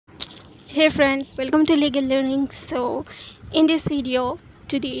Hey friends, welcome to Legal Learning. So in this video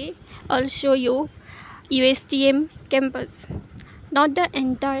today I'll show you USTM campus, not the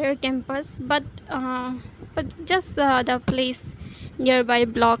entire campus but just the place nearby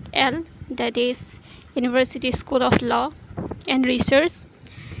block L, that is University School of Law and Research,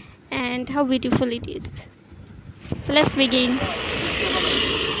 and how beautiful it is. So let's begin.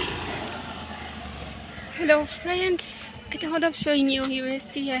 Hello friends, I thought of showing you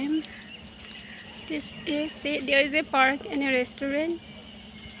USTM. There is a park and a restaurant.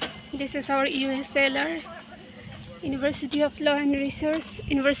 This is our USLR, University of Law and Research,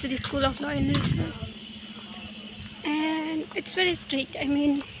 University School of Law and Research. And it's very strict. I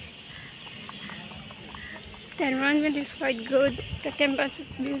mean, the environment is quite good. The campus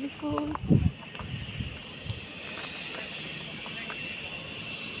is beautiful.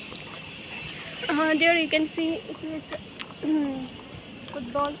 There you can see it is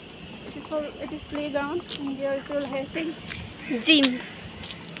football. It is playground, and there is also having gym.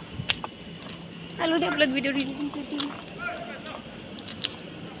 I will upload video relating to gym.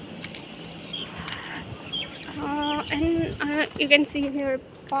 And you can see here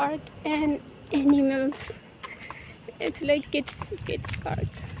park and animals. It's like kids park.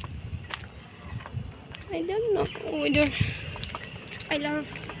 I don't know whether I love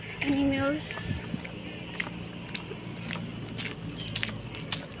animals.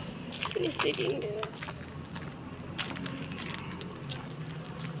 He's sitting there.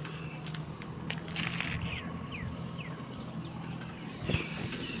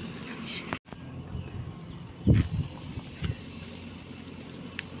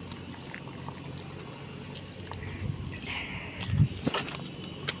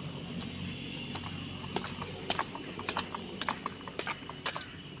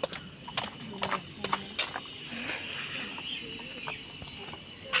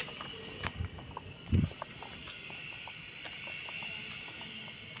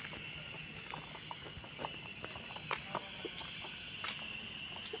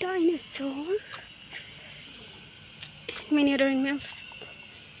 Dinosaur, many other animals.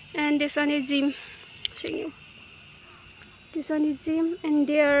 And this one is gym. Showing you. This one is gym, and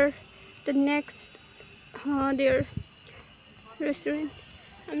there the next their restaurant.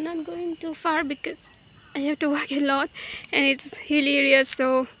 I'm not going too far because I have to walk a lot, and it's hilly area,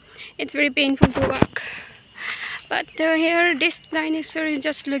 so it's very painful to walk. But here this dinosaur is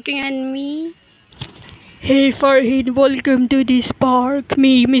just looking at me. Hey Farhid, welcome to this park,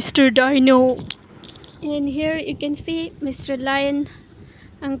 me Mr. Dino. And here you can see Mr. Lion,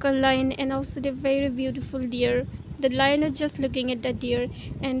 Uncle Lion, and also the very beautiful deer. The lion is just looking at the deer,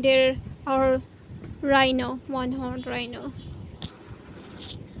 and there are rhino, one-horned rhinoceros.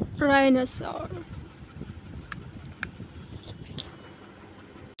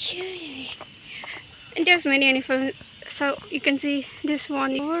 And there's many animals, so you can see this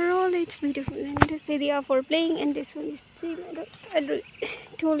one. Overall it's beautiful, and this area for playing, and this one is gym. I already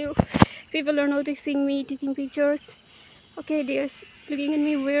told you, people are noticing me taking pictures. Okay, they're looking at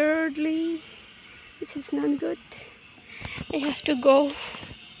me weirdly, which is not good. I have to go.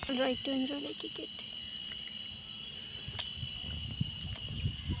 I'll try to enjoy like it.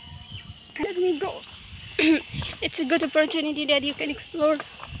 Let me go. It's a good opportunity that you can explore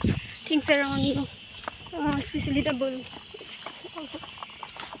things around you, especially the bull. It's also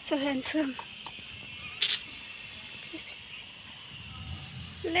so handsome.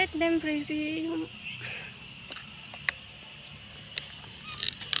 Let them praise you.